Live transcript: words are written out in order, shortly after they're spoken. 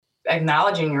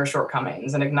acknowledging your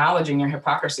shortcomings and acknowledging your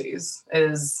hypocrisies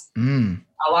is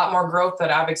a lot more growth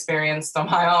that I've experienced on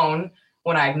my own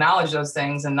when I acknowledge those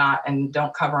things and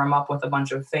don't cover them up with a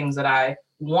bunch of things that I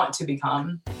want to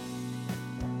become.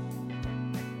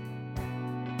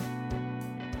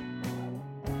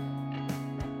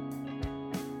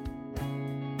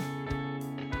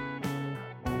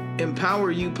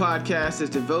 Empower You podcast is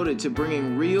devoted to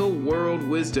bringing real world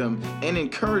wisdom and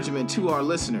encouragement to our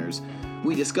listeners.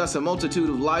 We discuss a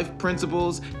multitude of life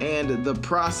principles and the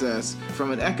process from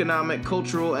an economic,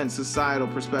 cultural, and societal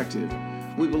perspective.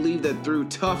 We believe that through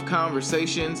tough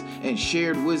conversations and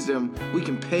shared wisdom, we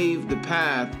can pave the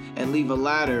path and leave a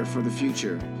ladder for the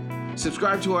future.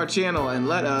 Subscribe to our channel and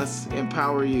let us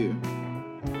empower you.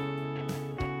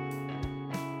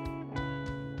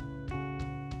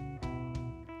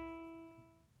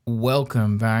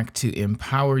 Welcome back to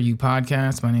Empower You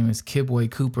podcast. My name is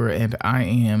Kibwe Cooper, and I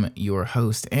am your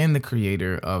host and the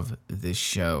creator of this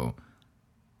show.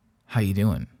 How you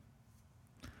doing?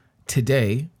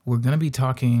 Today, we're going to be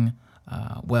talking,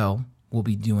 we'll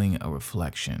be doing a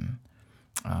reflection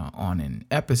on an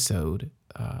episode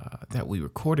that we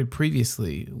recorded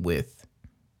previously with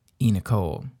E.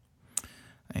 Nicole.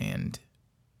 And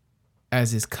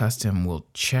as is custom, we'll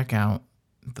check out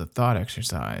the thought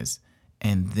exercise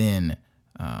and then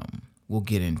we'll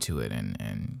get into it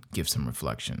and give some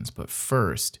reflections. But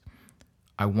first,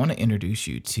 I want to introduce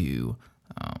you to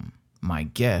my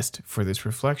guest for this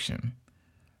reflection.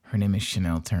 Her name is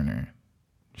Chanel Turner.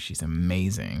 She's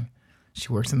amazing.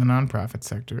 She works in the nonprofit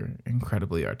sector,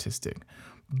 incredibly artistic.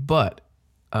 But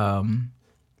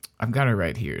I've got her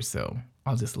right here, so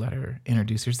I'll just let her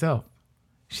introduce herself.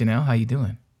 Chanel, how you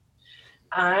doing?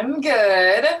 I'm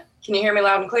good. Can you hear me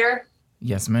loud and clear?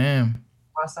 Yes, ma'am.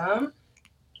 Awesome.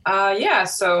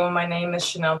 So my name is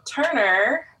Chanel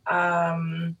Turner.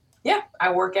 I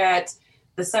work at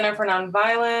the Center for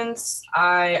Nonviolence.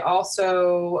 I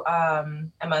also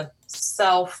am a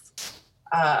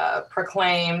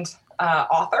self-proclaimed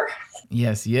author.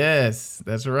 Yes,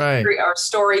 that's right. Or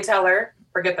storyteller.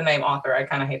 Forget the name author. I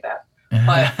kind of hate that.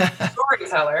 But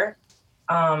storyteller.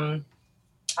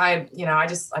 I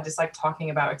just like talking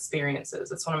about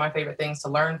experiences. It's one of my favorite things to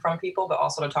learn from people, but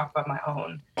also to talk about my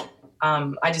own.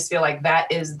 I just feel like that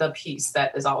is the piece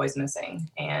that is always missing.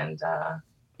 And I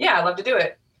love to do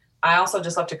it. I also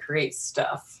just love to create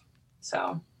stuff.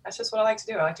 So that's just what I like to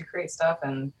do. I like to create stuff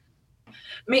and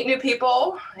meet new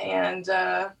people. And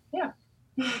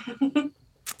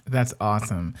That's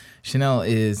awesome. Chanel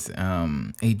is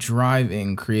a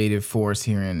driving creative force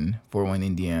here in Fort Wayne,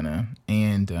 Indiana,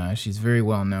 and she's very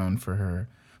well known for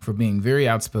being very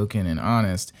outspoken and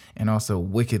honest, and also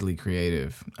wickedly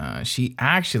creative. She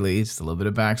actually, just a little bit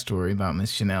of backstory about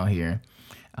Miss Chanel here.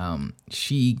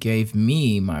 She gave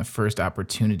me my first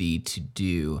opportunity to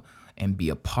do and be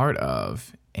a part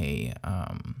of a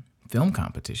film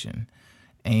competition,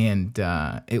 and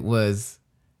it was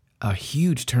a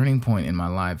huge turning point in my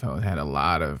life. I had a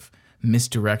lot of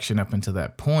misdirection up until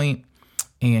that point,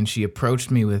 and she approached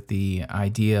me with the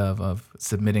idea of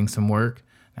submitting some work.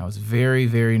 I was very,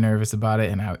 very nervous about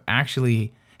it, and I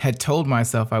actually had told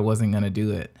myself I wasn't going to do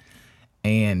it.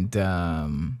 And I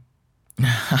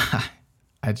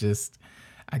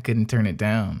couldn't turn it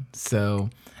down.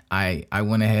 So I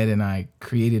went ahead and I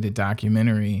created a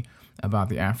documentary about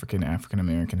the African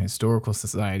American Historical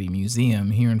Society Museum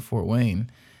here in Fort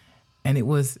Wayne. And it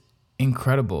was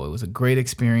incredible. It was a great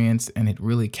experience, and it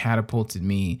really catapulted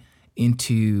me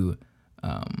into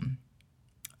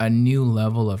a new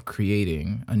level of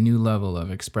creating, a new level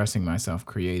of expressing myself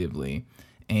creatively.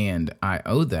 And I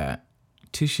owe that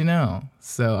to Chanel.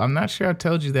 So I'm not sure I've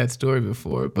told you that story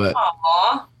before, but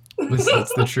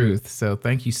it's the truth. So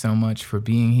thank you so much for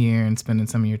being here and spending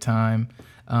some of your time.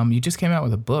 You just came out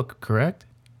with a book, correct?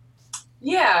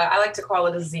 Yeah, I like to call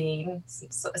it a zine.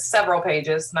 Several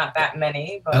pages, not that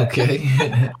many. But okay.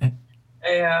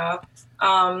 Yeah.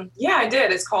 I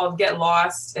did. It's called Get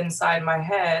Lost Inside My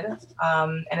Head.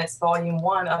 And it's volume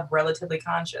 1 of Relatively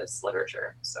Conscious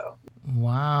literature. So.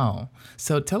 Wow.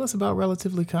 So tell us about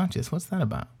Relatively Conscious. What's that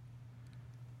about?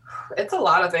 It's a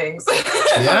lot of things.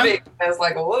 Yeah. It's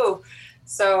like, whoa.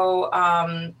 So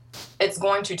it's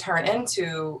going to turn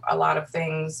into a lot of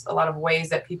things, a lot of ways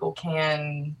that people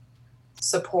can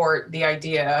support the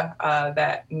idea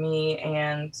that me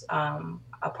and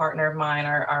a partner of mine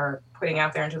are putting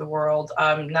out there into the world.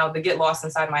 Now, the Get Lost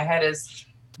Inside My Head is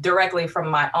directly from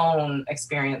my own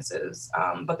experiences,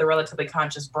 but the Relatively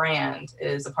Conscious brand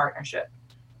is a partnership.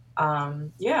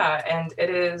 And it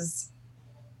is,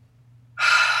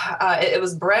 it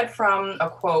was bred from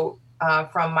a quote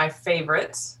from my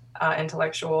favorite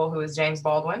intellectual, who is James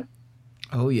Baldwin.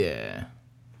 Oh, yeah.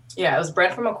 Yeah, it was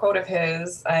bred from a quote of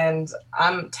his, and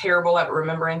I'm terrible at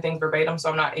remembering things verbatim, so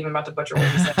I'm not even about to butcher what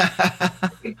he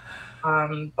said.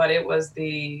 But it was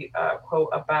the quote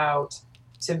about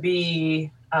to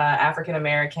be African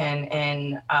American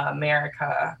in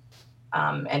America,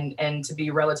 and to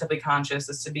be relatively conscious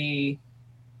is to be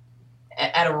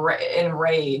in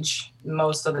rage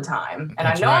most of the time. And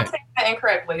That's I know right. I'm saying that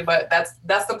incorrectly, but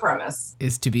that's the premise.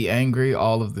 Is to be angry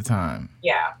all of the time.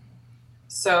 Yeah.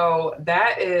 So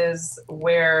that is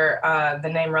where the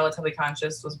name Relatively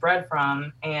Conscious was bred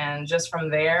from. And just from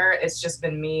there, it's just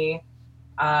been me,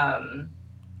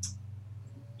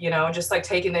 just like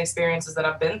taking the experiences that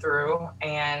I've been through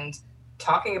and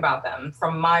talking about them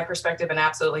from my perspective and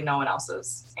absolutely no one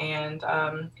else's. And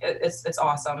it's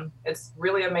awesome. It's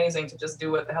really amazing to just do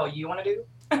what the hell you want to do.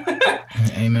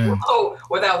 Amen.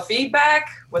 Without feedback,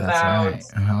 without right.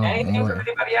 Oh, anything Lord. from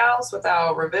anybody else,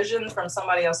 without revisions from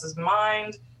somebody else's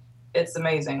mind. It's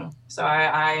amazing. So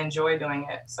I enjoy doing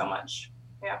it so much.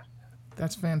 Yeah.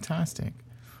 That's fantastic.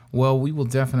 Well, we will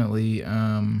definitely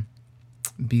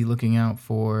be looking out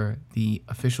for the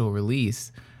official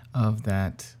release of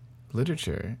that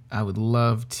literature. I would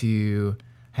love to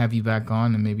have you back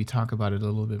on and maybe talk about it a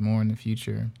little bit more in the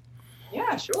future.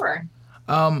 Yeah, sure.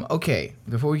 Okay,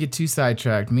 before we get too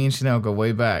sidetracked, me and Chanel go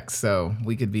way back, so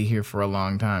we could be here for a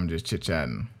long time just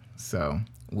chit-chatting. So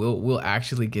we'll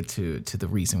actually get to the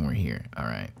reason we're here. All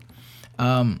right.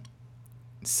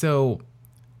 So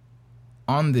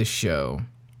on this show,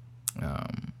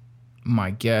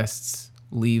 my guests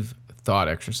leave thought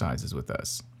exercises with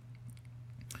us.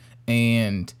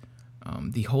 And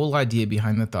the whole idea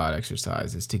behind the thought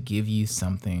exercise is to give you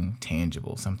something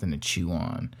tangible, something to chew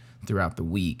on throughout the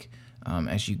week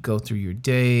as you go through your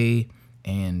day,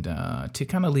 and to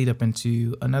kind of lead up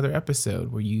into another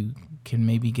episode where you can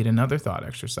maybe get another thought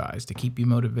exercise to keep you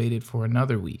motivated for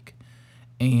another week.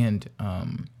 And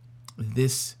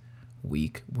this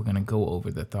week, we're going to go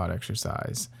over the thought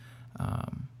exercise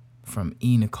from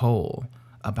E. Nicole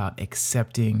about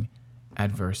accepting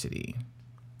adversity.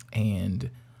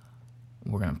 And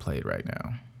we're going to play it right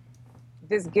now.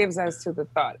 This gives us to the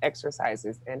thought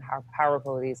exercises and how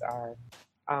powerful these are.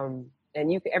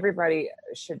 And everybody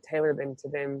should tailor them to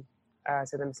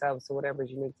themselves, to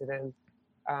whatever's unique to them.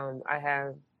 I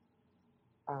have,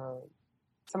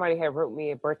 somebody had wrote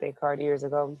me a birthday card years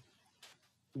ago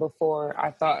before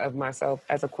I thought of myself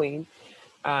as a queen.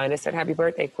 And it said, "Happy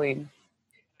birthday, queen."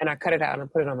 And I cut it out and I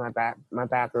put it on my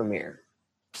bathroom mirror.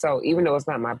 So even though it's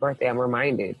not my birthday, I'm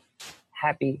reminded,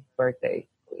 happy birthday,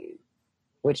 queen.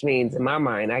 Which means in my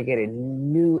mind, every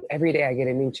day I get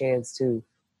a new chance to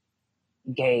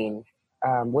gain.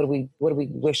 What do we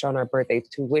wish on our birthday?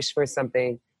 To wish for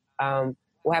something.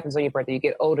 What happens on your birthday? You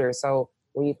get older. So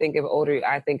when you think of older,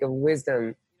 I think of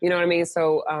wisdom. You know what I mean?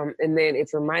 So, and then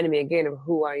it's reminding me again of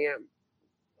who I am.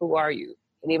 Who are you?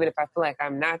 And even if I feel like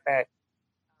I'm not that,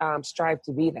 strive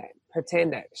to be that,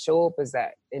 pretend that, show up as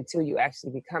that until you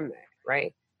actually become that,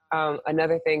 right?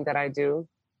 Another thing that I do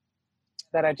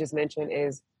that I just mentioned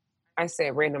is I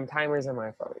set random timers on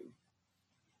my phone.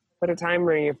 Put a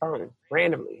timer in your phone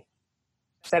randomly.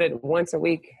 Set it once a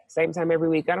week, same time every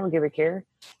week. I don't give a care.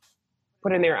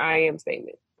 Put in their I am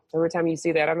statement. Every time you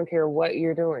see that, I don't care what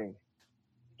you're doing.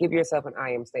 Give yourself an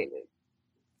I am statement.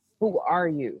 Who are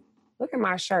you? Look at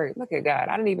my shirt. Look at God.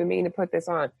 I didn't even mean to put this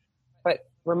on. But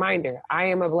reminder, I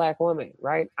am a Black woman,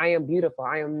 right? I am beautiful.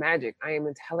 I am magic. I am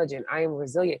intelligent. I am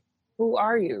resilient. Who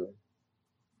are you?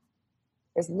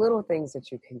 There's little things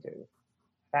that you can do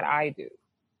that I do.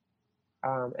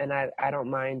 And I don't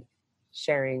mind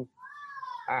sharing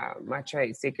my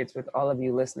trade secrets with all of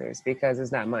you listeners because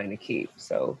it's not mine to keep.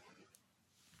 So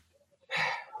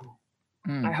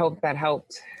I hope that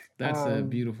helped. That's a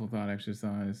beautiful thought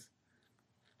exercise.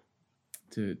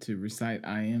 To recite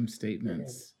I am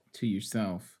statements to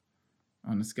yourself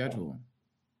on a schedule.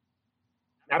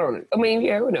 Who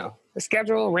knows? The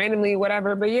schedule, randomly,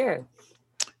 whatever, but yeah.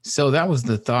 So that was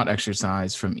the thought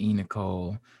exercise from E.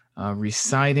 Nicole,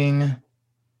 reciting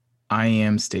I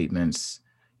am statements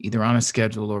either on a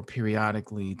schedule or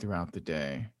periodically throughout the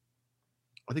day.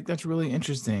 I think that's really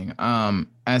interesting.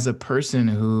 As a person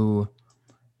who,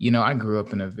 I grew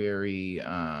up in a very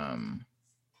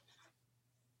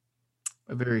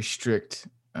strict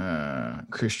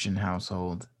Christian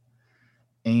household.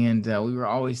 And we were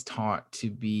always taught to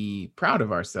be proud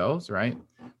of ourselves, right?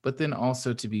 But then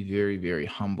also to be very, very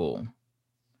humble.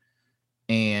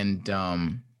 And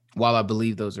while I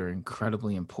believe those are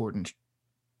incredibly important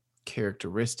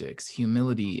characteristics,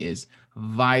 humility is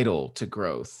vital to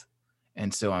growth.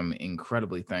 And so I'm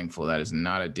incredibly thankful. That is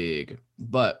not a dig.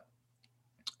 But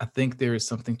I think there is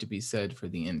something to be said for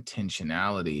the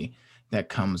intentionality that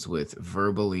comes with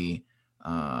verbally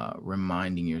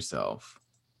reminding yourself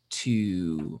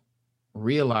to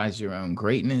realize your own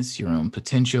greatness, your own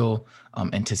potential,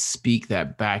 and to speak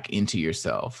that back into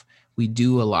yourself. We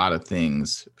do a lot of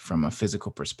things from a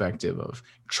physical perspective of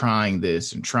trying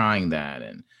this and trying that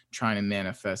and trying to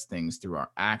manifest things through our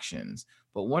actions.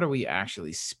 But what are we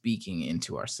actually speaking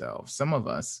into ourselves? Some of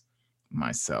us,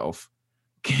 myself,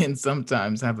 can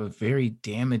sometimes have a very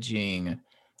damaging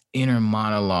inner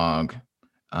monologue.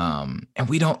 And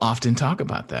we don't often talk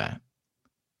about that.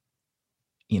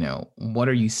 What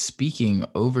are you speaking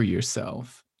over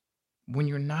yourself when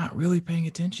you're not really paying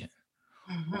attention?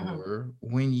 Or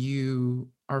when you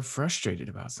are frustrated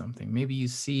about something, maybe you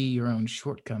see your own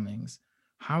shortcomings.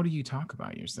 How do you talk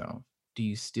about yourself? Do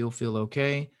you still feel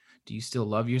okay? Do you still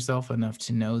love yourself enough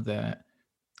to know that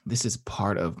this is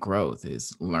part of growth,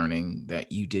 is learning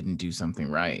that you didn't do something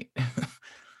right?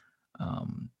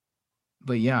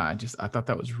 But yeah, I thought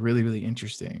that was really, really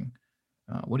interesting.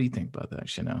 What do you think about that,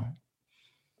 Chanel?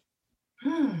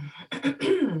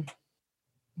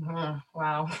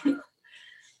 Wow.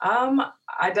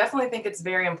 I definitely think it's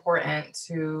very important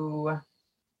to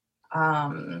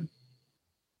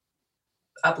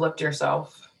uplift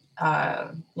yourself,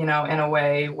 in a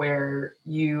way where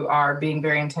you are being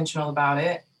very intentional about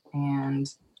it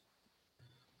and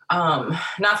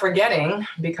not forgetting,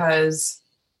 because,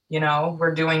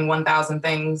 we're doing 1,000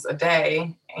 things a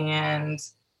day, and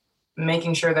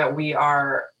making sure that we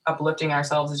are uplifting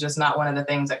ourselves is just not one of the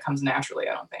things that comes naturally,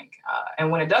 I don't think. And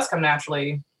when it does come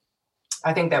naturally,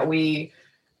 I think that we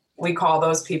call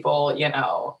those people,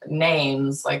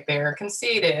 names, like they're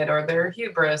conceited or they're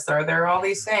hubris or they're all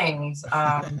these things.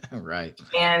 Right.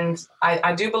 And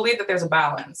I do believe that there's a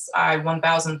balance. I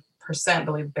 1,000%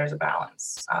 believe that there's a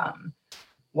balance.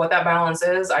 What that balance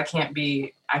is, I can't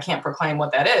proclaim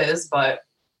what that is, but,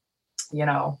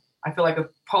 I feel like a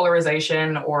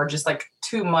polarization or just like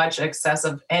too much excess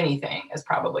of anything is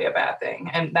probably a bad thing.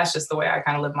 And that's just the way I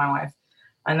kind of live my life.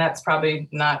 And that's probably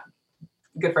not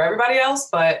good for everybody else,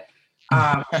 but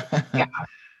yeah,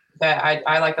 that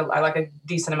I like a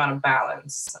decent amount of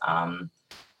balance.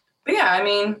 But yeah, I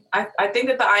mean, I think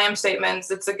that the I am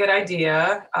statements, it's a good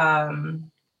idea.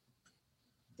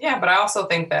 Yeah, but I also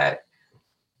think that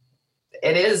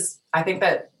I think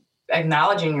that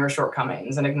acknowledging your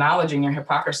shortcomings and acknowledging your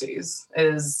hypocrisies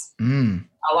is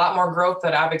a lot more growth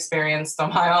that I've experienced on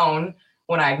my own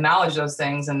when I acknowledge those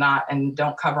things and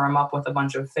don't cover them up with a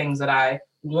bunch of things that I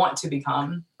want to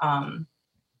become.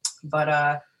 But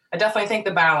I definitely think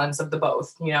the balance of the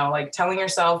both, like telling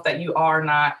yourself that you are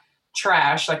not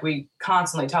trash, like we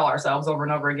constantly tell ourselves over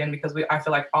and over again, because I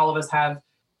feel like all of us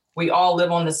we all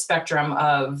live on the spectrum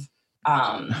of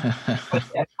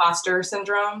imposter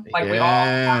syndrome. Like we're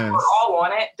all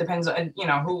on it. Depends on,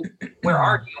 where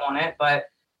are you on it? But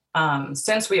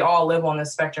since we all live on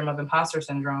this spectrum of imposter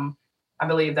syndrome, I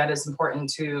believe that it's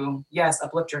important to, yes,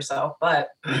 uplift yourself, but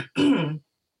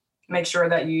make sure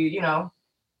that you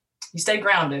stay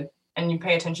grounded and you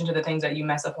pay attention to the things that you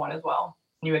mess up on as well.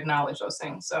 And you acknowledge those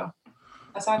things. So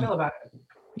that's how I feel about it.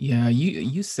 Yeah,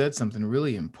 you said something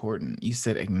really important. You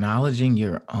said acknowledging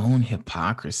your own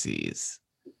hypocrisies.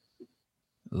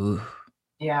 Ooh.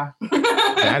 Yeah.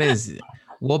 That is,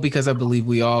 well, because I believe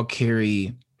we all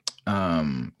carry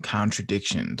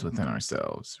contradictions within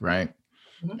ourselves, right?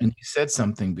 Mm-hmm. And you said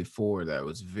something before that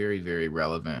was very, very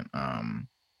relevant. I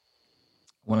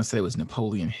want to say it was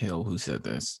Napoleon Hill who said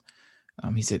this.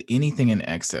 He said, anything in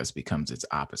excess becomes its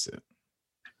opposite.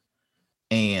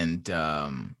 And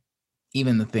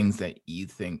even the things that you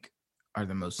think are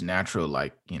the most natural,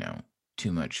 like,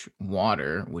 too much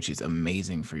water, which is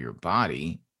amazing for your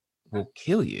body, will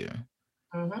kill you.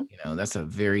 Mm-hmm. That's a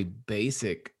very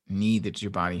basic need that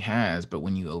your body has, but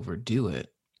when you overdo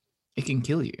it, it can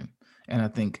kill you. And I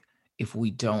think if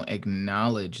we don't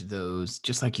acknowledge those,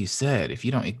 just like you said, if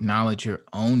you don't acknowledge your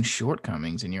own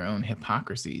shortcomings and your own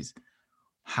hypocrisies,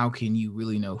 how can you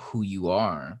really know who you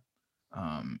are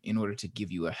in order to give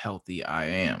you a healthy I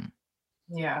am?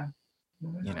 Yeah.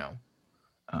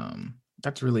 Mm-hmm.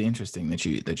 That's really interesting that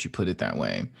you put it that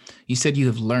way. You said you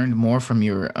have learned more from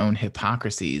your own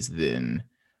hypocrisies than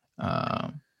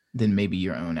maybe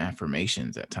your own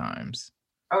affirmations at times.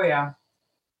 Oh yeah.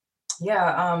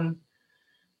 Yeah.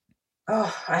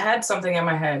 I had something in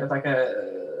my head of like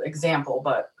a example,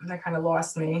 but that kind of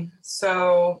lost me.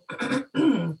 So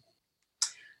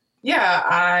yeah,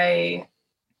 I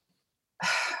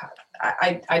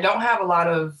don't have a lot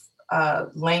of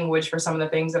language for some of the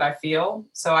things that I feel.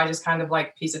 So I just kind of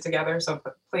like piece it together. So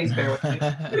please bear with me.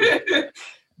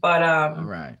 But all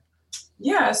right.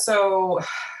 Yeah, so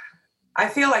I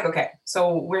feel like, okay,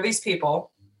 so we're these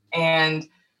people and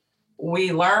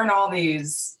we learn all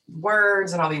these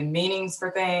words and all these meanings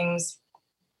for things.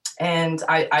 And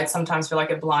I sometimes feel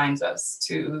like it blinds us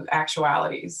to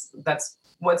actualities. That's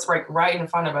what's right in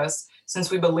front of us. Since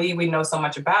we believe we know so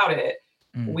much about it,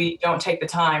 we don't take the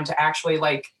time to actually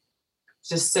like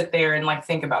just sit there and like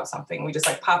think about something. We just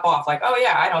like pop off like, oh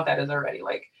yeah, I know what that is already.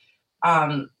 Like,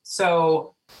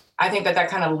 so I think that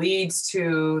kind of leads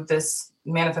to this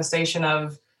manifestation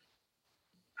of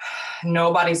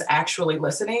nobody's actually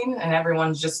listening and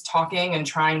everyone's just talking and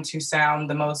trying to sound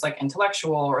the most like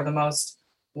intellectual or the most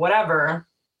whatever,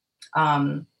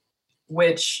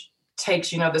 which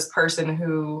takes, this person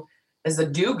who is a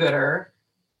do-gooder,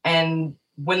 and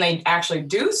when they actually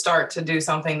do start to do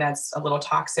something that's a little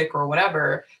toxic or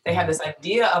whatever, they have this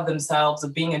idea of themselves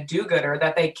of being a do-gooder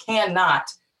that they cannot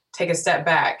take a step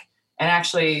back and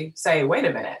actually say, wait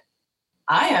a minute,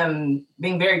 I am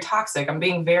being very toxic. I'm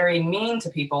being very mean to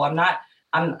people.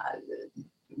 I'm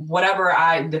whatever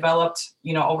I developed,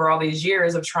 over all these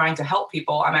years of trying to help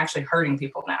people, I'm actually hurting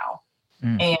people now.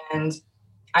 And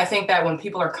I think that when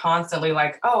people are constantly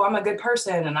like, oh, I'm a good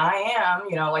person and I am,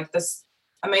 like this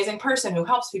amazing person who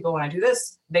helps people when I do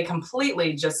this, they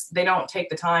completely they don't take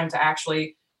the time to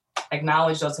actually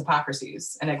acknowledge those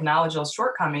hypocrisies and acknowledge those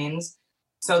shortcomings.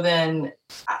 So then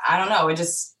I don't know, it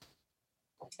just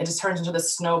turns into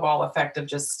this snowball effect of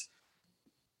just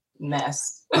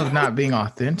mess. Of not being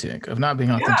authentic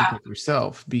with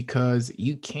yourself, because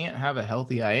you can't have a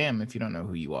healthy I am if you don't know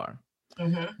who you are.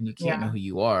 And you can't know who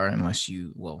you are unless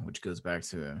you, which goes back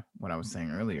to what I was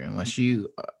saying earlier, unless you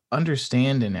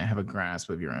understand and have a grasp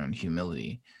of your own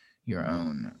humility, your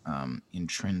own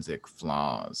intrinsic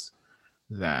flaws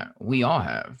that we all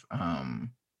have.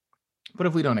 But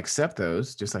if we don't accept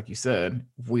those, just like you said,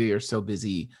 if we are so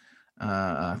busy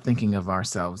thinking of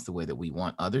ourselves the way that we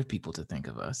want other people to think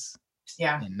of us,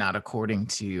 and not according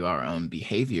to our own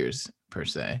behaviors per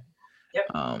se,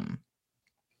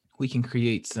 we can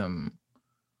create some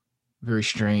very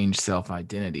strange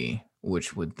self-identity,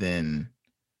 which would then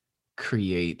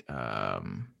create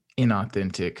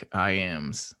inauthentic I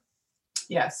ams.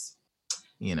 Yes.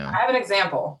 I have an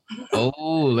example.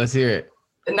 Oh, let's hear it.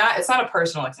 It's not a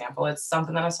personal example. It's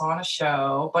something that I saw on a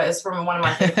show, but it's from one of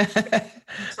my favorite,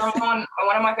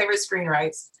 one of my favorite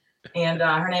screenwrites. And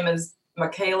her name is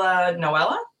Michaela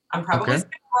Noella. I'm probably saying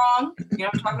it wrong. You know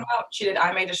what I'm talking about? She did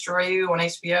I May Destroy You on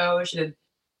HBO. She did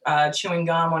Chewing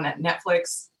Gum on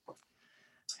Netflix.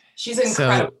 She's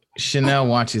incredible. So Chanel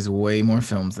watches way more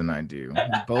films than I do.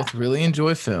 We both really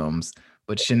enjoy films,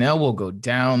 but Chanel will go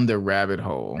down the rabbit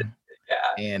hole.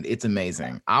 And it's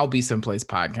amazing. I'll be someplace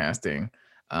podcasting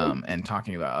and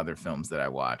talking about other films that I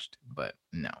watched. But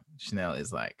no, Chanel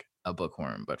is like a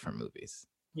bookworm, but for movies.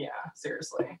 Yeah,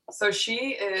 seriously. So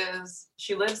she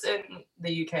lives in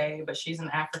the UK, but she's an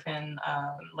African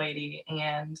lady,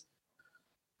 and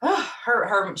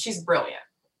she's brilliant.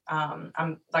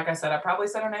 I'm like I said, I probably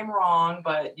said her name wrong,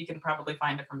 but you can probably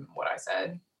find it from what I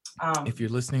said. If you're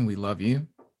listening, we love you.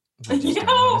 We just don't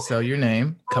want to sell your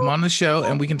name. Come on the show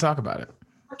and we can talk about it.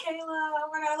 Michaela, oh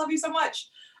my God, I love you so much.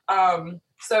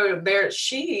 So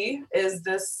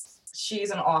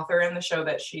she's an author in the show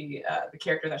that the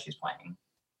character that she's playing.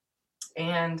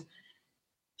 And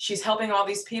she's helping all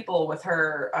these people with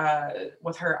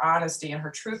her honesty and her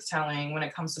truth telling when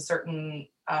it comes to certain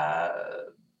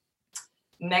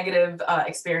negative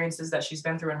experiences that she's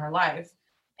been through in her life.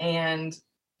 And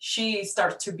she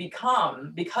starts to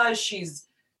become, because she's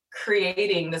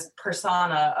creating this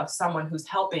persona of someone who's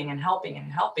helping and helping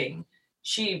and helping,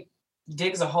 she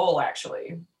digs a hole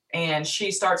actually. And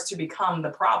she starts to become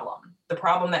the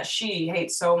problem that she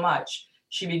hates so much.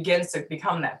 She begins to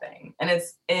become that thing. And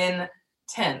it's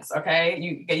intense. Okay.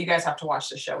 You guys have to watch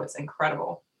the show. It's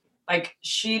incredible. Like,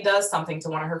 she does something to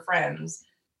one of her friends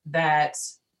that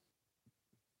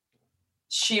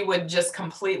she would just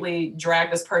completely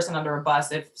drag this person under a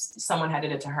bus if someone had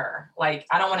did it to her. Like,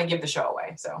 I don't want to give the show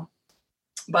away. So,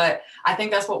 but I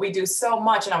think that's what we do so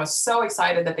much. And I was so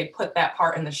excited that they put that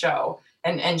part in the show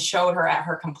and showed her at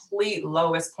her complete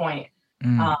lowest point,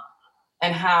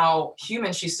 and how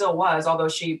human she still was, although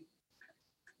she,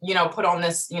 put on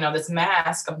this, this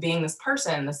mask of being this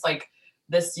person, this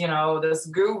this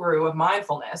guru of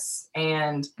mindfulness.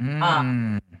 And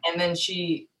then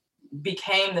she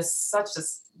became this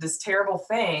terrible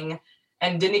thing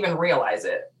and didn't even realize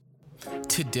it.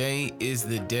 Today is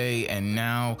the day, and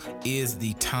now is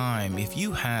the time. If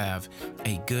you have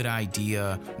a good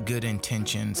idea, good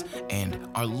intentions, and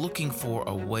are looking for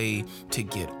a way to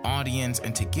get audience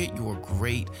and to get your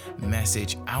great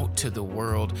message out to the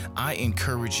world, I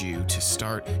encourage you to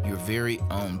start your very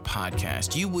own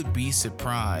podcast. You would be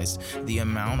surprised the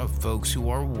amount of folks who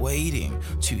are waiting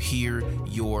to hear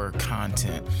your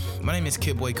content. My name is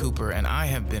Kibwe Cooper, and I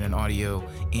have been an audio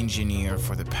engineer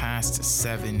for the past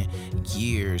 7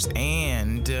 years,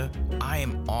 and I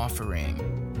am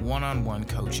offering one-on-one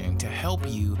coaching to help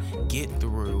you get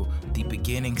through the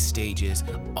beginning stages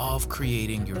of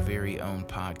creating your very own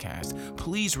podcast.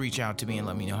 Please reach out to me and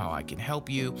let me know how I can help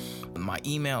you. My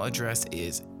email address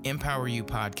is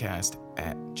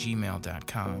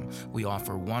empoweryoupodcast@gmail.com. We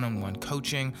offer one-on-one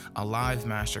coaching, a live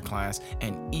masterclass,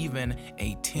 and even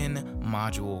a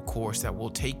 10-module course that will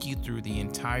take you through the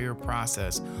entire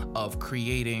process of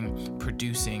creating,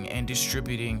 producing, and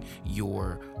distributing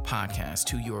your podcast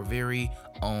to your very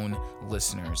own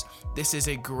listeners. This is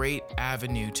a great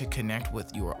avenue to connect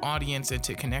with your audience and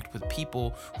to connect with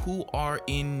people who are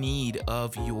in need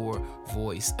of your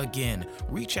voice. Again,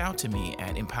 reach out to me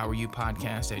at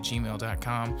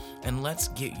empoweryoupodcast@gmail.com and let's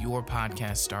get your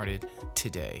podcast started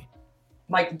today.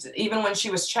 Like, even when she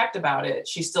was checked about it,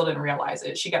 she still didn't realize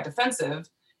it. She got defensive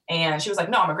and she was like,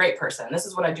 no, I'm a great person. This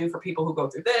is what I do for people who go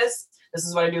through this. This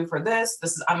is what I do for this.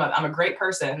 I'm a great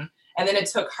person. And then it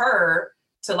took her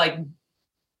to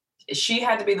she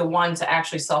had to be the one to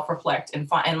actually self-reflect and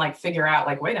find and figure out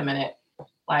wait a minute,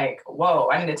 whoa,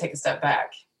 I need to take a step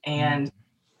back. And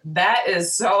that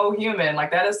is so human.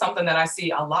 That is something that I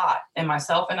see a lot in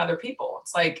myself and other people.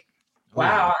 It's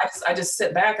wow, I just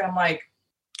sit back and I'm like,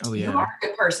 oh yeah, you are a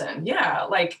good person. Yeah.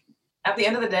 At the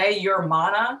end of the day, your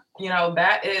mana,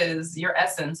 that is your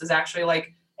essence is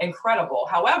actually incredible.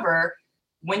 However,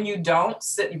 when you don't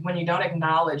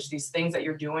acknowledge these things that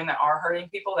you're doing that are hurting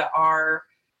people, that are,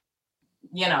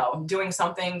 doing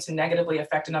something to negatively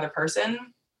affect another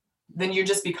person, then you're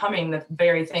just becoming the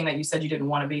very thing that you said you didn't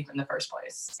want to be in the first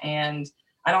place. And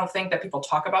I don't think that people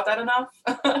talk about that enough.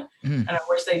 And I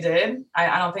wish they did.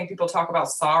 I don't think people talk about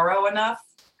sorrow enough,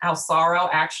 how sorrow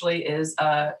actually is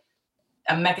a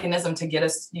mechanism to get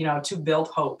us, to build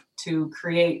hope, to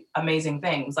create amazing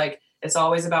things. It's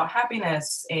always about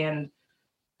happiness and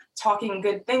talking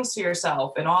good things to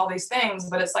yourself and all these things.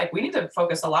 But it's we need to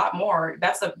focus a lot more.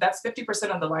 That's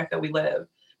 50% of the life that we live,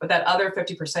 but that other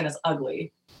 50% is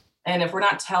ugly. And if we're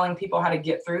not telling people how to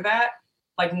get through that,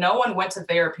 no one went to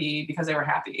therapy because they were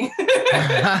happy.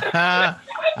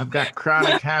 I've got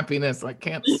chronic happiness. I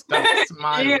can't stop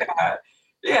smiling.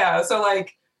 Yeah. So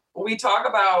we talk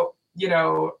about,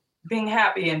 being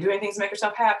happy and doing things to make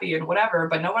yourself happy and whatever,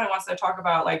 but nobody wants to talk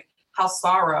about how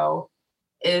sorrow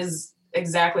is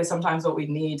exactly sometimes what we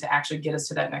need to actually get us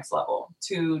to that next level,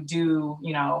 to do,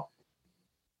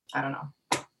 I don't know.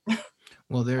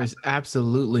 Well, there's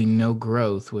absolutely no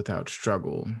growth without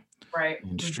struggle. Right.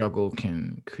 And struggle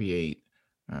can create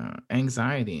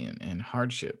anxiety and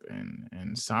hardship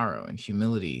and sorrow and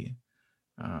humility.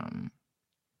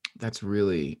 That's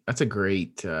a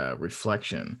great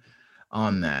reflection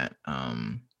on that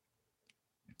thought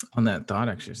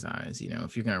exercise.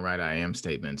 If you're going to write I am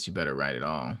statements, you better write it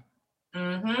all.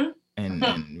 Mm-hmm. And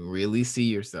really see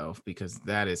yourself, because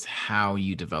that is how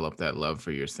you develop that love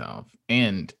for yourself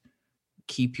and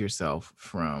keep yourself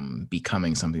from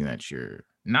becoming something that you're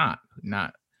not.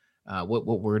 What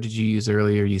word did you use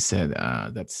earlier? You said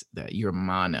that your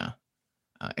mana.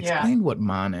 Explain what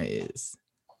mana is.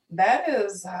 That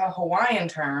is a Hawaiian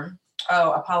term.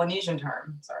 Oh, a Polynesian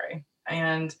term. Sorry.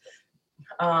 And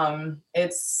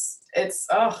it's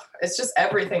just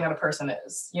everything that a person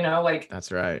is.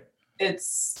 That's right.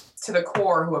 It's to the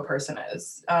core who a person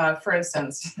is. For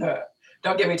instance,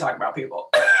 don't get me talking about people.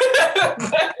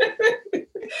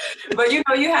 But you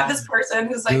have this person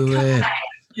who's kind,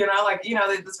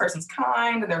 this person's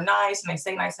kind and they're nice and they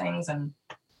say nice things and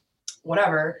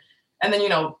whatever. And then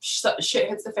shit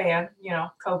hits the fan.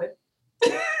 COVID.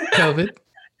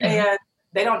 And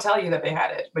they don't tell you that they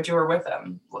had it, but you were with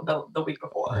them the week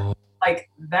before. Oh.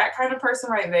 That kind of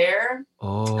person right there.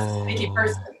 Oh. A sneaky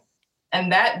person. And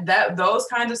that those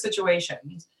kinds of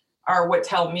situations are what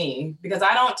tell me, because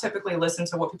I don't typically listen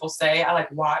to what people say. I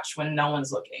watch when no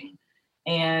one's looking.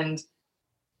 And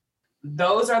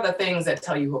those are the things that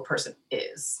tell you who a person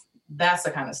is. That's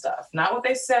the kind of stuff. Not what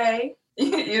they say,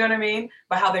 you know what I mean?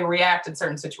 But how they react in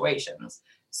certain situations.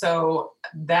 So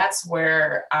that's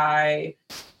where I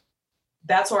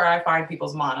find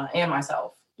people's mana and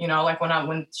myself.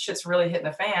 When shit's really hitting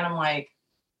the fan, I'm like,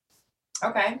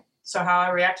 okay, so how I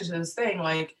reacted to this thing,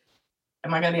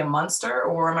 am I going to be a monster,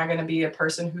 or am I going to be a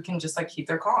person who can just like keep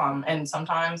their calm? And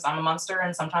sometimes I'm a monster,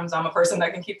 and sometimes I'm a person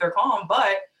that can keep their calm.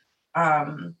 But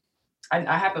I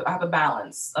have a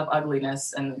balance of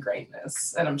ugliness and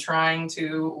greatness, and I'm trying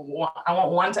to. I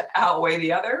want one to outweigh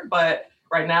the other, but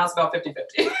right now it's about 50-50.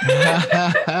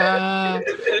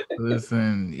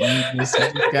 Listen, you just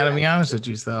gotta be honest with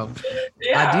yourself.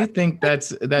 Yeah. I do think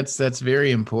that's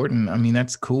very important. I mean,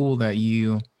 that's cool that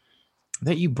you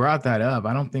brought that up.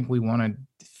 I don't think we want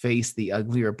to face the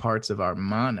uglier parts of our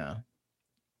mana,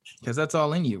 because that's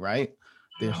all in you, right?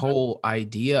 The whole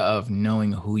idea of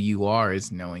knowing who you are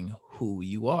is knowing who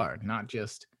you are, not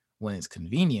just when it's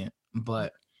convenient,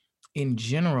 but in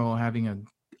general, having an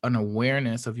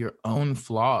awareness of your own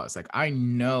flaws. Like, I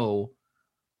know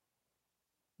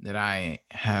that I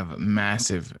have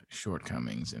massive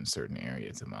shortcomings in certain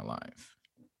areas of my life.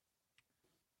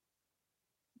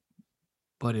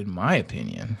 But in my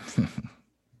opinion,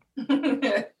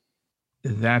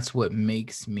 that's what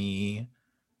makes me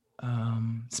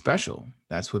special.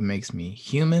 That's what makes me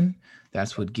human.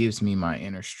 That's what gives me my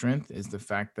inner strength, is the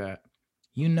fact that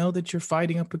you know that you're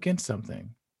fighting up against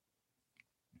something.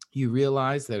 You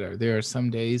realize that there are some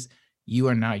days you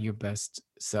are not your best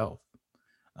self.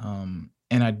 And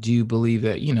I do believe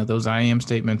that, those I am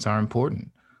statements are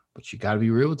important, but you got to be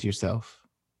real with yourself.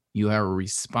 You are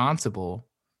responsible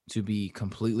to be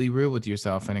completely real with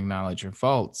yourself and acknowledge your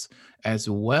faults, as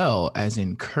well as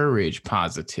encourage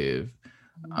positive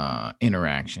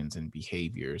interactions and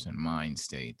behaviors and mind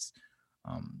states.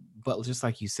 But just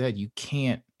like you said, you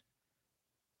can't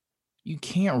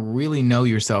really know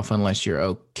yourself unless you're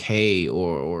okay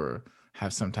or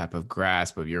have some type of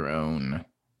grasp of your own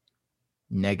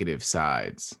negative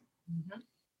sides.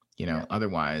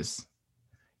 Otherwise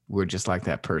we're just like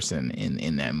that person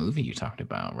in that movie you talked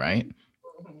about, right?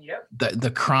 Yep.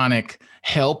 The chronic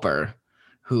helper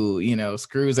who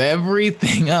screws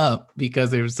everything up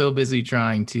because they're so busy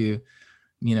trying to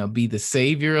be the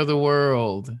savior of the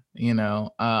world.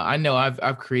 I know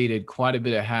I've created quite a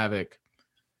bit of havoc.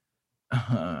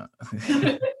 I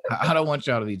don't want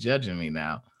y'all to be judging me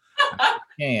now. I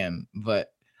can,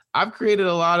 but I've created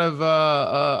a lot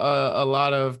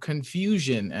of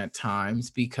confusion at times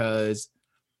because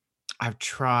I've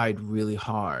tried really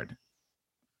hard,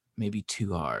 maybe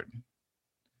too hard.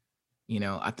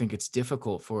 I think it's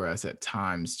difficult for us at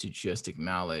times to just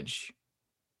acknowledge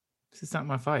this is not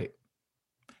my fight.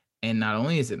 And not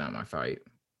only is it not my fight,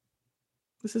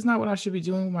 this is not what I should be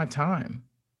doing with my time.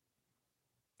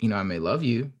 I may love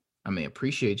you, I may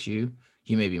appreciate you,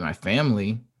 you may be my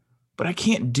family, but I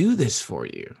can't do this for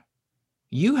you.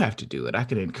 You have to do it. I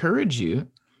can encourage you,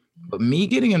 but me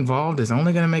getting involved is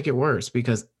only going to make it worse,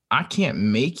 because I can't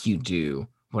make you do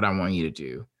what I want you to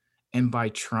do. And by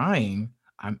trying,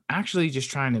 I'm actually just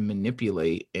trying to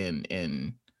manipulate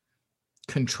and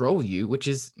control you, which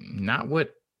is not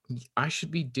what I should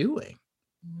be doing.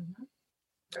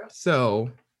 Yeah.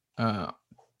 So I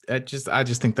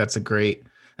just think that's a great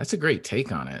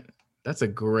take on it. That's a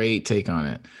great take on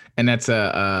it. And that's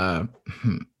I'm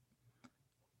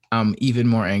even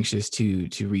more anxious to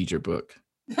read your book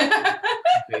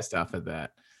based off of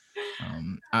that.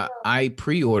 I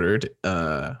pre-ordered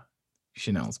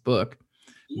Chanel's book.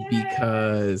 Yay!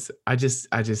 Because I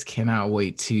just cannot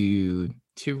wait to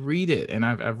read it. And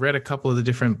I've read a couple of the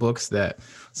different books that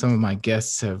some of my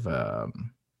guests have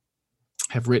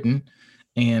written,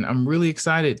 and I'm really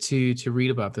excited to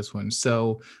read about this one.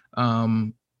 So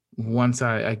once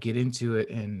I get into it,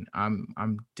 and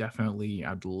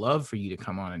I'd love for you to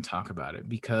come on and talk about it,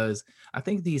 because I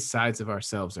think these sides of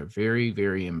ourselves are very,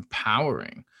 very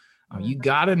empowering. You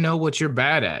got to know what you're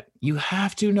bad at. You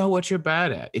have to know what you're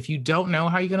bad at. If you don't know,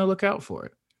 how are you going to look out for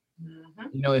it?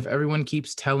 If everyone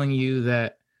keeps telling you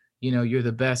that, you're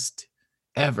the best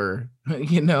ever,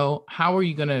 how are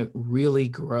you going to really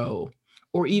grow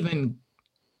or even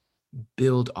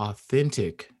build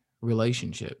authentic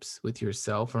relationships with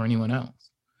yourself or anyone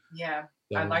else? Yeah.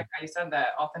 So, I like how you said that,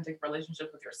 authentic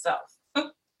relationship with yourself.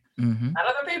 Not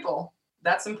other people.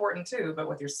 That's important too, but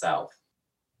with yourself,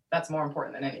 that's more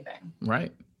important than anything.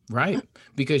 Right.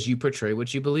 Because you portray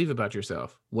what you believe about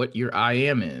yourself, what your I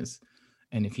am is.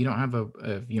 And if you don't have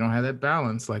that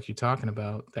balance, like you're talking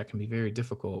about, that can be very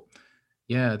difficult.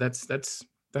 Yeah, that's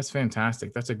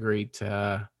fantastic. That's a great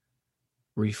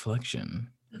reflection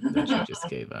that you just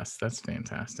gave us. That's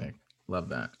fantastic. Love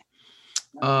that.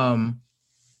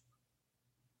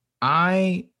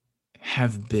 I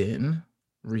have been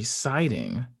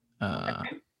reciting I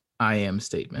am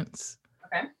statements.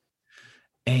 Okay.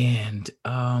 And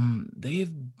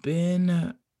they've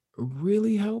been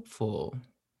really helpful.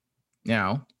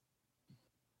 Now,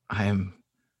 I am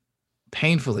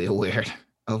painfully aware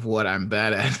of what I'm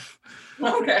bad at.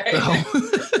 Okay.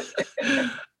 So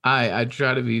I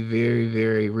try to be very,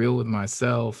 very real with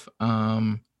myself.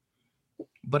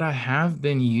 But I have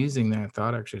been using that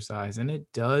thought exercise, and it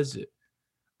does,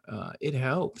 it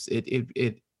helps.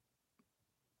 If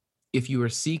you are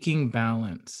seeking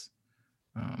balance,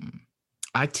 um,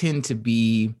 I tend to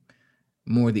be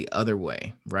more the other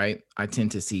way, right? I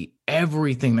tend to see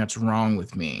everything that's wrong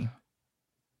with me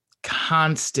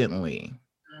constantly.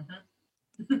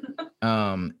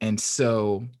 And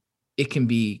so it can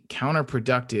be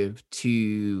counterproductive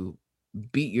to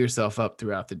beat yourself up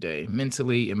throughout the day,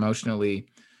 mentally, emotionally.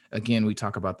 Again, we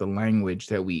talk about the language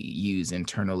that we use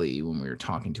internally when we're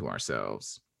talking to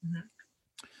ourselves.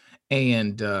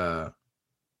 And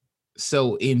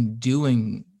so in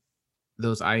doing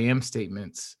those I am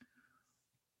statements,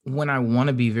 when I want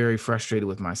to be very frustrated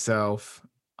with myself,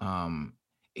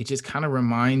 it just kind of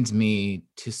reminds me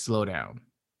to slow down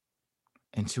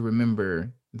and to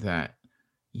remember that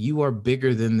you are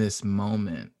bigger than this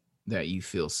moment that you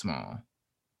feel small.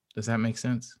 Does that make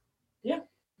sense? Yeah.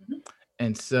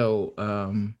 And so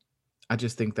I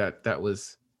just think that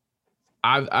was,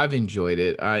 I've enjoyed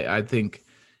it. I think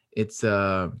it's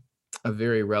a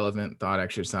very relevant thought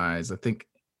exercise. I think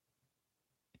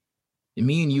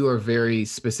me and you are very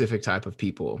specific type of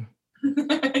people.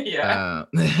 Yeah.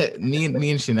 Me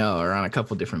and Chanel are on a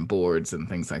couple different boards and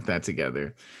things like that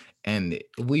together. And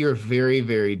we are very,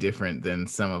 very different than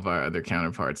some of our other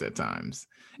counterparts at times.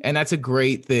 And that's a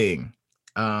great thing.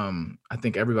 I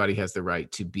think everybody has the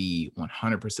right to be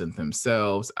 100%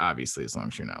 themselves, obviously, as long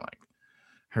as you're not like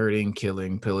hurting,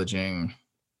 killing, pillaging,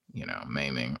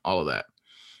 maiming, all of that.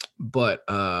 But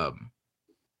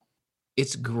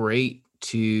it's great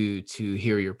to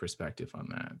hear your perspective on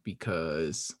that,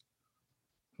 because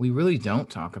we really don't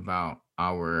talk about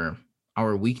our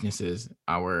weaknesses,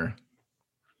 our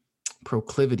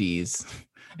proclivities,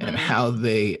 and how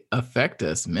they affect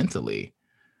us mentally.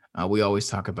 We always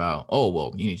talk about, oh,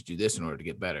 well, you need to do this in order to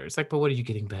get better. It's like, but what are you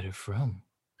getting better from?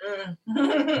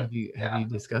 Have you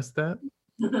discussed that?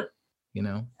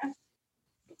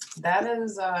 That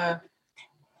is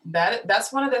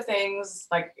that's one of the things,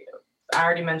 like I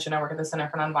already mentioned, I work at the Center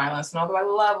for Nonviolence, and although I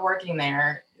love working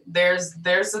there, there's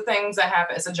the things that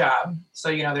happen. It's a job. So,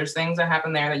 there's things that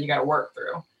happen there that you got to work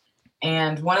through.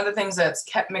 And one of the things that's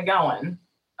kept me going,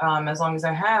 as long as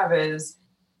I have, is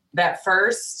that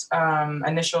first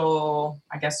initial,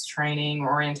 I guess, training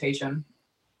or orientation.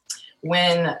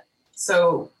 When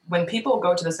people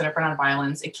go to the Center for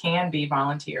Nonviolence, it can be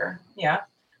volunteer. Yeah.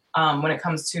 When it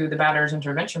comes to the batterers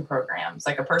intervention programs,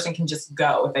 like a person can just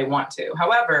go if they want to.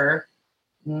 However,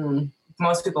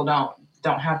 most people don't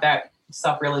have that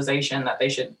self-realization that they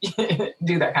should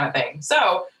do that kind of thing.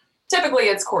 So typically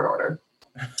it's court ordered.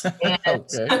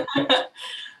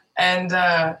 And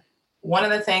one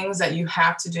of the things that you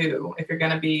have to do if you're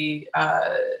going to be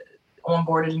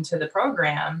onboarded into the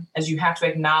program is you have to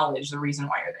acknowledge the reason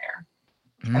why you're there.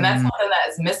 And that's something that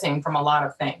is missing from a lot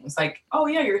of things. Like, oh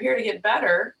yeah, you're here to get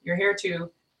better. You're here to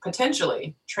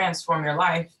potentially transform your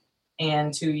life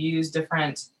and to use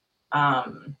different, I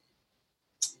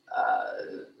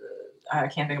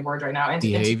can't think of words right now.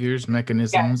 Behaviors,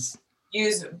 mechanisms. Yeah,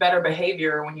 use better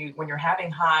behavior when you're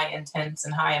having high intense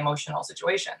and high emotional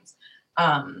situations.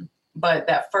 But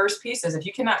that first piece is, if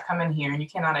you cannot come in here and you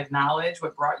cannot acknowledge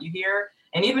what brought you here,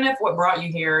 and even if what brought you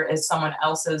here is someone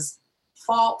else's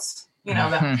fault,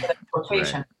 that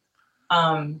quotation,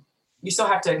 you still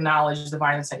have to acknowledge the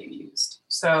violence that you used.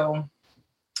 So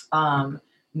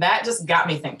that just got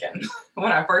me thinking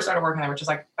when I first started working there, which is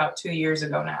like about 2 years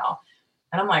ago now.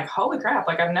 And I'm like, holy crap,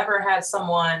 like I've never had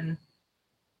someone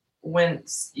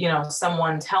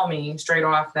someone tell me straight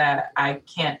off that I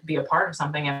can't be a part of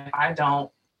something if I don't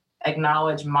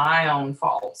acknowledge my own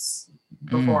faults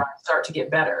before I start to get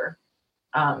better.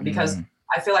 Because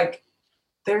I feel like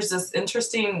there's this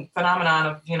interesting phenomenon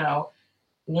of,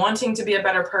 wanting to be a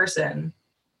better person.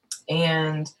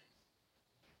 And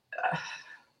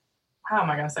how am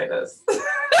I going to say this?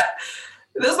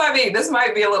 This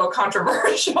might be a little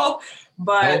controversial,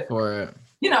 but go for it.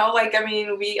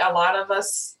 A lot of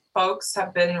us folks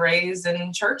have been raised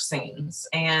in church scenes,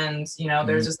 and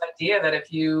there's this idea that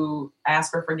if you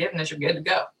ask for forgiveness, you're good to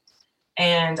go.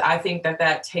 And I think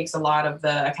that takes a lot of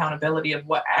the accountability of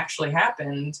what actually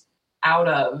happened out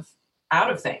of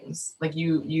things. Like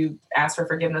you ask for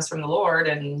forgiveness from the Lord,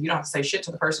 and you don't have to say shit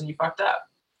to the person you fucked up.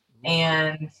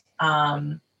 And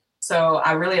so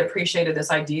I really appreciated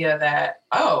this idea that,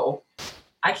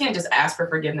 I can't just ask for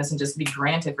forgiveness and just be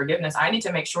granted forgiveness. I need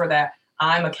to make sure that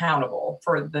I'm accountable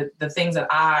for the things that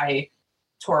I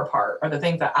tore apart or the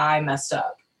things that I messed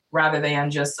up. rather than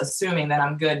just assuming that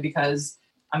I'm good because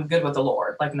I'm good with the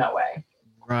Lord. Like, no way.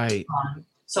 Right.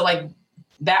 So like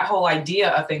that whole idea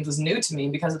of things was new to me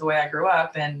because of the way I grew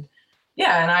up. And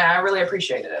yeah, and I really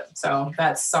appreciated it. So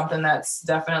that's something that's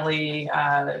definitely,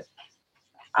 I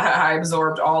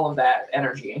absorbed all of that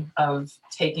energy of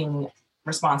taking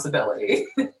responsibility.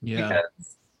 Yeah.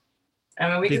 Because, I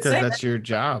mean, we could Because say that's your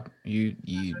job. You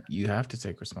have to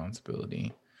take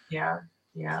responsibility. yeah.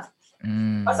 Yeah.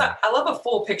 Mm. Also, I love a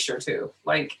full picture too.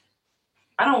 Like,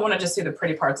 I don't want to just see the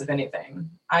pretty parts of anything.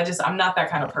 I'm not that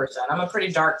kind of person. I'm a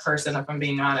pretty dark person, if I'm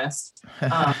being honest.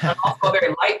 I'm also a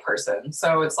very light person.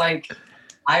 So it's like,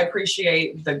 I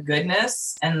appreciate the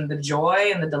goodness and the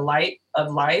joy and the delight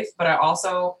of life, but I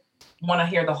also want to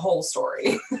hear the whole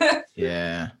story.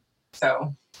 Yeah.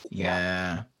 So,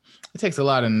 yeah. It takes a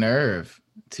lot of nerve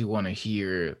to want to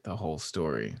hear the whole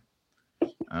story.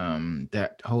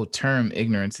 That whole term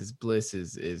 "ignorance is bliss"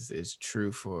 is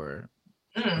true for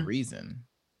a reason.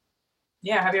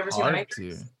 Yeah, have you ever seen The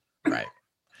Matrix? Right.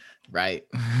 Right.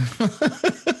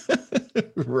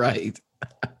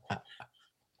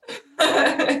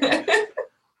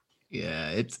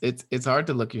 Yeah, it's hard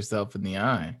to look yourself in the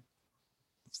eye.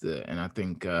 And I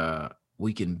think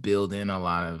we can build in a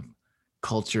lot of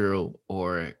cultural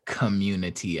or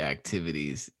community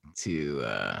activities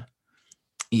to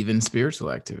even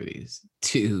spiritual activities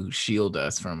to shield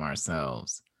us from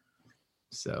ourselves.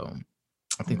 So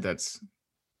I think that's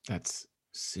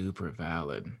super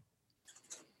valid.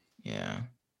 Yeah.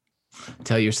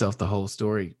 Tell yourself the whole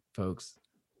story, folks.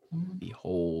 The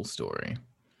whole story.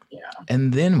 Yeah.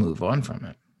 And then move on from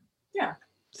it. Yeah.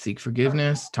 Seek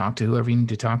forgiveness, talk to whoever you need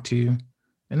to talk to,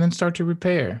 and then start to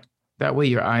repair. That way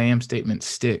your I am statements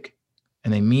stick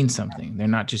and they mean something. They're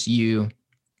not just you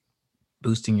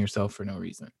boosting yourself for no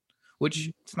reason, which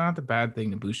it's not the bad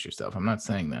thing to boost yourself. I'm not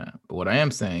saying that. But what I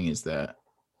am saying is that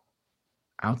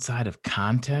outside of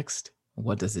context,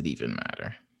 what does it even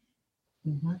matter?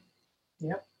 Mm-hmm.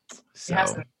 Yep. So, it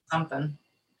has to mean something.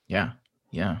 Yeah.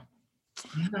 Yeah.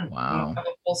 Mm-hmm. Wow. When we have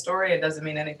a full story, it doesn't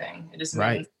mean anything. It just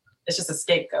means it's just a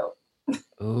scapegoat.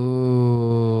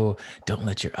 Oh, don't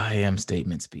let your I am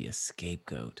statements be a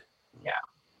scapegoat. Yeah.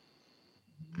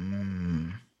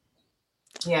 Mm.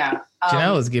 Yeah.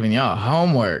 Janelle is giving y'all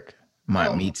homework.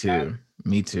 Me too. God.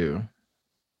 Me too.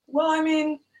 Well, I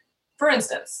mean, for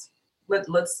instance,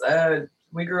 let's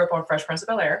we grew up on Fresh Prince of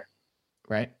Bel-Air.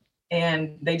 Right.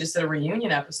 And they just did a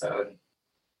reunion episode.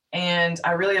 And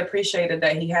I really appreciated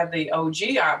that he had the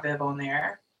OG Aunt Viv on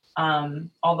there.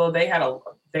 Although they had a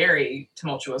very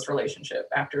tumultuous relationship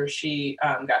after she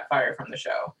got fired from the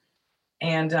show.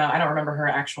 And I don't remember her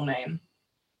actual name.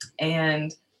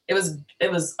 And it was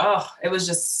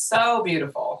just so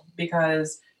beautiful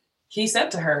because he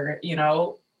said to her, you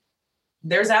know,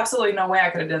 there's absolutely no way I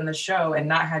could have done this show and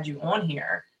not had you on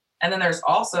here. And then there's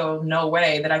also no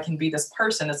way that I can be this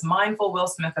person, this mindful Will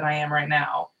Smith that I am right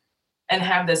now, and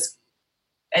have this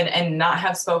and not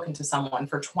have spoken to someone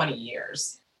for 20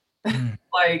 years.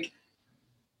 Like,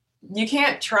 you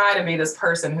can't try to be this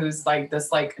person who's like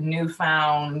this like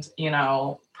newfound, you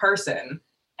know, person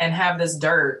and have this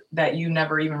dirt that you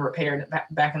never even repaired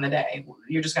back in the day.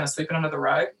 You're just going to sweep it under the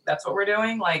rug. That's what we're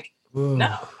doing. Like,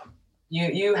 no,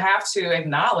 you have to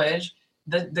acknowledge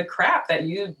the crap that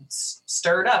you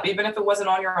stirred up, even if it wasn't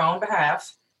on your own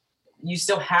behalf. You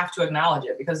still have to acknowledge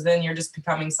it, because then you're just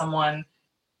becoming someone.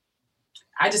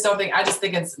 I just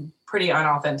think it's pretty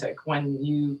unauthentic when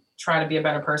you try to be a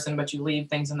better person, but you leave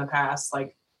things in the past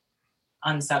like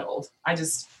unsettled. I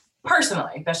just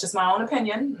personally, that's just my own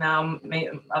opinion. Now,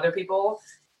 other people,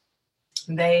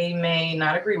 they may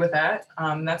not agree with that.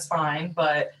 That's fine,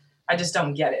 but I just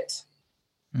don't get it.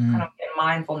 I don't get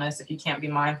mindfulness if you can't be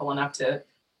mindful enough to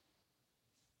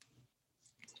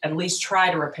at least try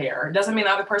to repair. It doesn't mean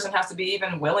the other person has to be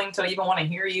even willing to even want to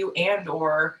hear you and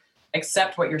or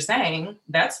accept what you're saying.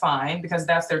 That's fine, because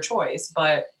that's their choice.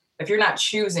 But if you're not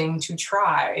choosing to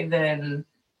try, then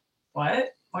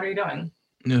what? What are you doing?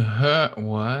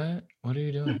 What? What are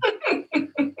you doing?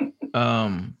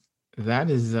 That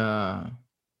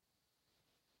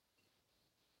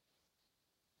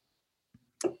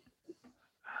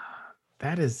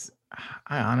is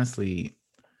I honestly,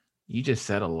 you just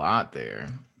said a lot there.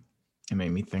 It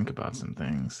made me think about some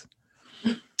things.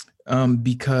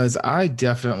 Because I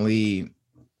definitely,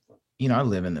 I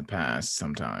live in the past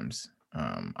sometimes.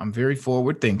 I'm very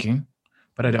forward thinking,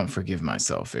 but I don't forgive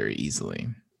myself very easily.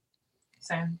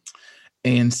 Same.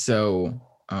 And so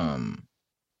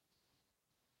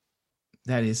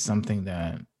that is something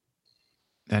that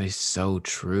is so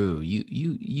true.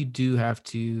 You do have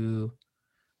to,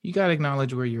 you got to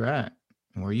acknowledge where you're at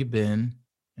and where you've been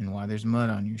and why there's mud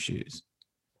on your shoes.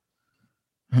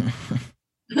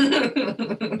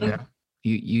 Yeah.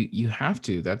 You have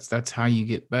to. That's how you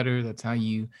get better. That's how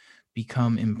you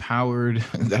become empowered.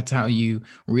 That's how you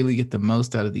really get the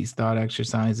most out of these thought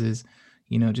exercises.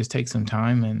 Just take some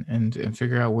time and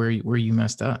figure out where you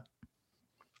messed up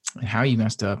and how you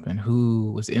messed up and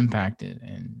who was impacted,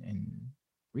 and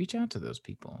reach out to those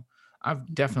people.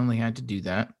 I've definitely had to do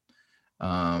that.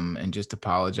 And just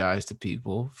apologize to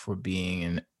people for being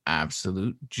an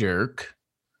absolute jerk.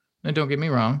 And don't get me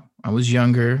wrong, I was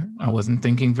younger. I wasn't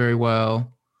thinking very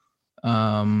well.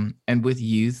 And with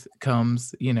youth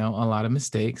comes, a lot of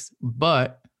mistakes,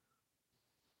 but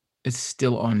it's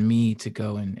still on me to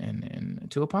go and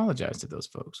to apologize to those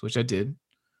folks, which I did.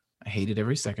 I hated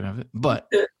every second of it, but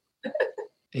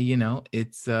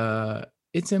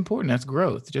it's important. That's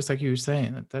growth. Just like you were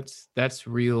saying, that's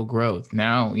real growth.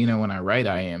 Now, when I write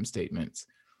I am statements,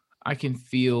 I can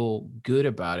feel good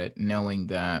about it, knowing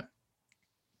that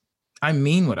I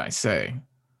mean what I say,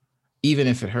 even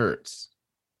if it hurts.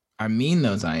 I mean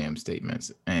those I am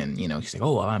statements. And, you say,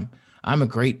 oh, well, I'm a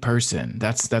great person.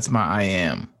 That's my I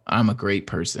am. I'm a great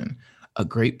person. A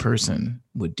great person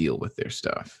would deal with their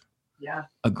stuff. Yeah.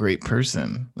 A great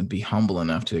person would be humble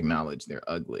enough to acknowledge they're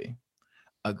ugly.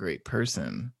 A great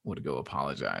person would go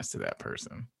apologize to that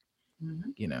person.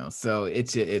 Mm-hmm. So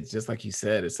it's just like you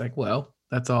said, it's like, well,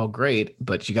 that's all great,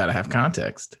 but you got to have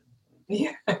context.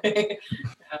 Yeah.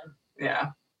 Yeah.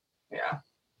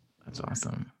 That's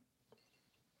awesome.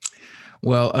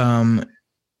 Well,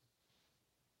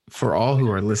 for all who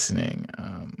are listening,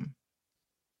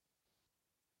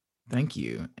 thank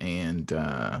you. And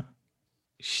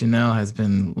Chanel has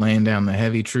been laying down the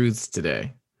heavy truths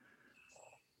today.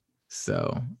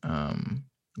 So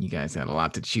you guys had a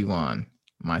lot to chew on,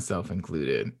 myself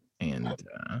included. And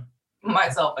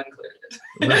myself included.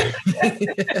 Right.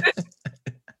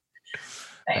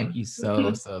 Thank you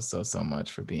so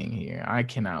much for being here. I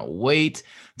cannot wait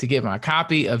to get my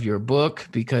copy of your book,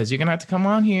 because you're going to have to come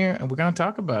on here and we're going to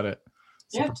talk about it.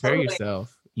 So prepare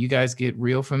yourself. You guys get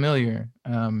real familiar.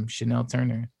 Chanel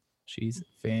Turner, she's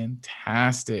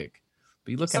fantastic.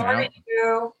 Be looking out. Are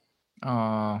you.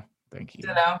 Oh, thank you.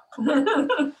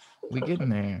 We're getting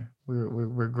there.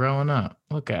 We're growing up.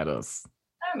 Look at us.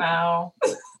 I know.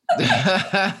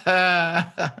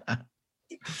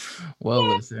 Well,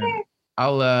 listen.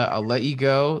 I'll let you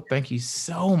go. Thank you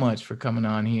so much for coming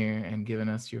on here and giving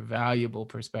us your valuable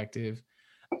perspective.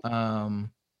 I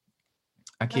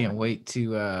can't wait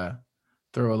to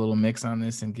throw a little mix on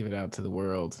this and give it out to the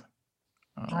world.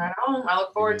 Right on. I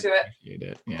look forward to it. Appreciate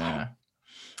it. Yeah.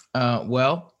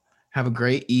 Well, have a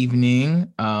great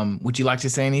evening. Would you like to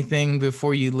say anything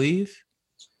before you leave?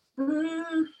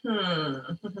 I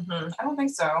don't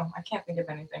think so. I can't think of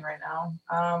anything right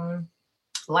now.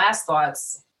 Last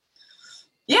thoughts.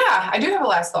 Yeah, I do have a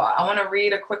last thought. I want to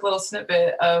read a quick little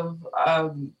snippet of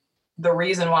the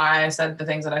reason why I said the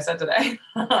things that I said today.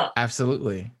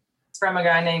 Absolutely. It's from a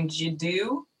guy named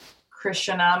Jiddu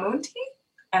Krishnamurti,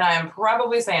 and I am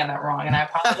probably saying that wrong, and I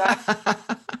apologize,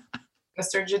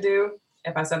 Mr. Jiddu,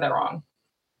 if I said that wrong.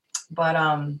 But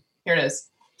here it is.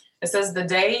 It says, the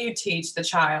day you teach the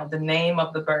child the name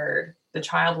of the bird, the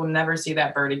child will never see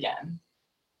that bird again.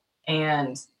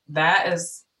 And that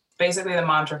is basically the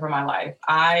mantra for my life.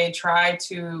 I try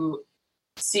to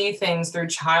see things through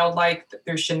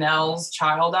Chanel's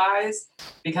child eyes,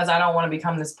 because I don't want to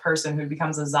become this person who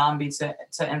becomes a zombie to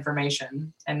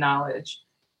information and knowledge.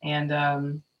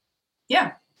 And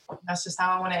yeah, that's just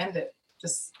how I want to end it.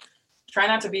 Just try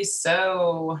not to be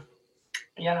so,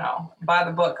 by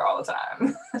the book all the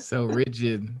time. So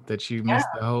rigid that you miss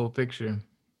the whole picture.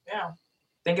 Yeah.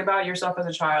 Think about yourself as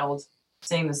a child,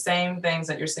 seeing the same things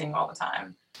that you're seeing all the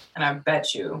time. And I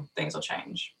bet you things will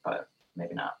change, but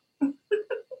maybe not.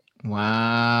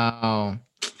 Wow.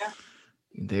 Yeah.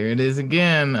 There it is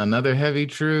again. Another heavy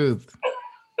truth.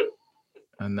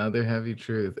 Another heavy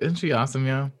truth. Isn't she awesome,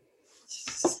 y'all?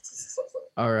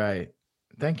 All right.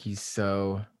 Thank you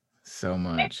so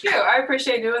much. Thank you. I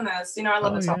appreciate doing this. I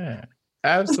love this. Yeah.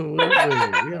 Absolutely. We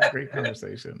have great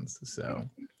conversations. So,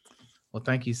 well,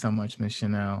 thank you so much, Miss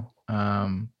Chanel.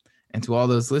 And to all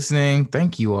those listening,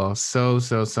 thank you all so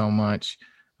much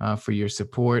for your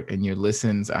support and your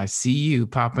listens. I see you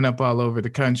popping up all over the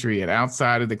country and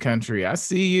outside of the country. I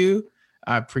see you.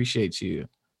 I appreciate you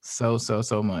so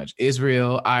much.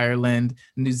 Israel, Ireland,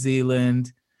 New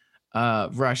Zealand,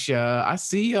 Russia. I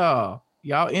see y'all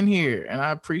in here, and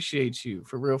I appreciate you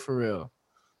for real.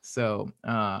 So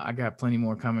I got plenty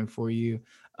more coming for you.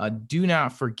 Do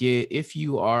not forget, if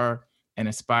you are an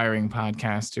aspiring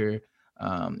podcaster,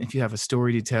 if you have a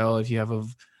story to tell, if you have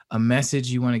a message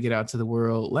you want to get out to the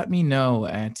world, let me know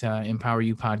at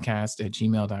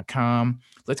empoweryoupodcast@gmail.com.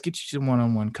 Let's get you some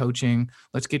one-on-one coaching.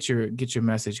 Let's get your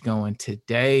message going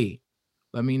today.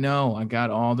 Let me know. I got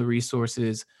all the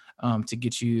resources to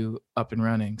get you up and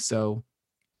running. So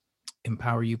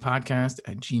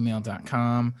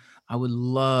empoweryoupodcast@gmail.com. I would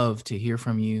love to hear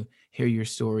from you, hear your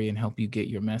story, and help you get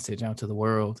your message out to the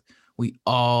world. We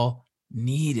all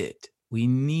need it. We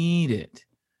need it.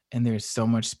 And there's so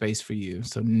much space for you.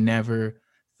 So never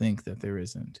think that there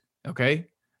isn't. Okay?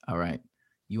 All right.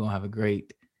 You all have a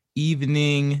great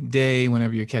evening, day,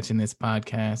 whenever you're catching this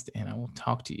podcast. And I will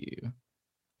talk to you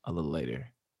a little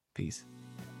later. Peace.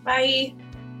 Bye.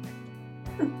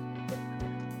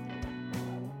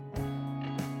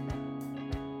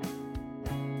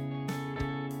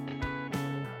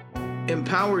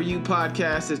 Empower You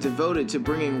Podcast is devoted to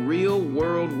bringing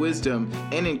real-world wisdom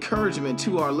and encouragement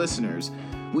to our listeners.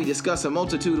 We discuss a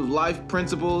multitude of life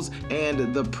principles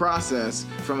and the process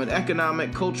from an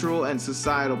economic, cultural, and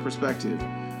societal perspective.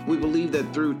 We believe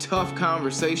that through tough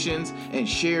conversations and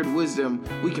shared wisdom,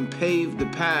 we can pave the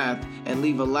path and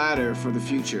leave a ladder for the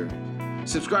future.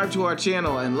 Subscribe to our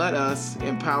channel and let us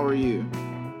empower you.